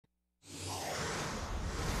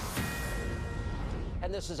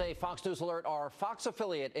And this is a Fox News alert. Our Fox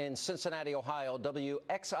affiliate in Cincinnati, Ohio,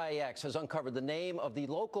 WXIX, has uncovered the name of the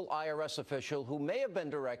local IRS official who may have been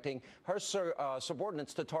directing her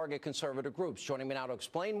subordinates to target conservative groups. Joining me now to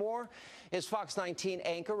explain more is Fox 19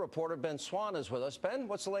 anchor reporter Ben Swann is with us. Ben,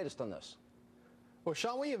 what's the latest on this? Well,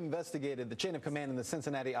 Sean, we have investigated the chain of command in the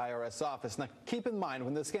Cincinnati IRS office. Now, keep in mind,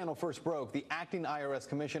 when the scandal first broke, the acting IRS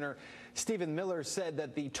commissioner, Stephen Miller, said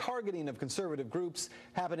that the targeting of conservative groups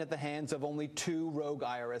happened at the hands of only 2 rogue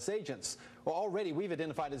IRS agents. Well, already we've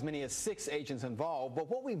identified as many as 6 agents involved,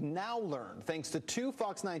 but what we've now learned, thanks to 2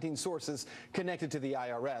 Fox 19 sources connected to the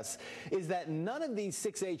IRS, is that none of these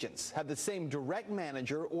 6 agents have the same direct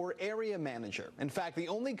manager or area manager. In fact, the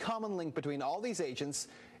only common link between all these agents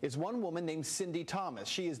is one woman named Cindy Thomas.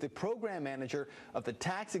 She is the program manager of the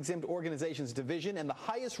Tax-Exempt Organizations Division and the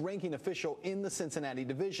highest-ranking official in the Cincinnati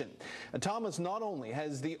division. And Thomas not only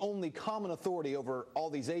has the only common authority over all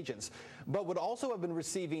these agents, but would also have been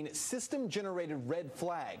receiving system-generated red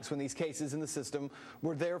flags when these cases in the system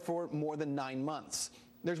were there for more than 9 months.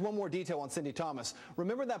 There's one more detail on Cindy Thomas.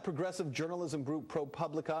 Remember that progressive journalism group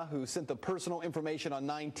ProPublica who sent the personal information on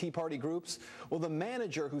 9 Tea Party groups? Well, the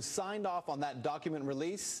manager who signed off on that document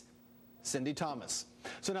release, Cindy Thomas.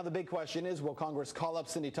 So now the big question is, will Congress call up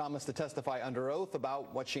Cindy Thomas to testify under oath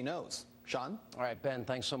about what she knows? Sean? All right, Ben,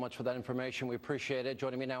 thanks so much for that information. We appreciate it.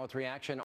 Joining me now with reaction.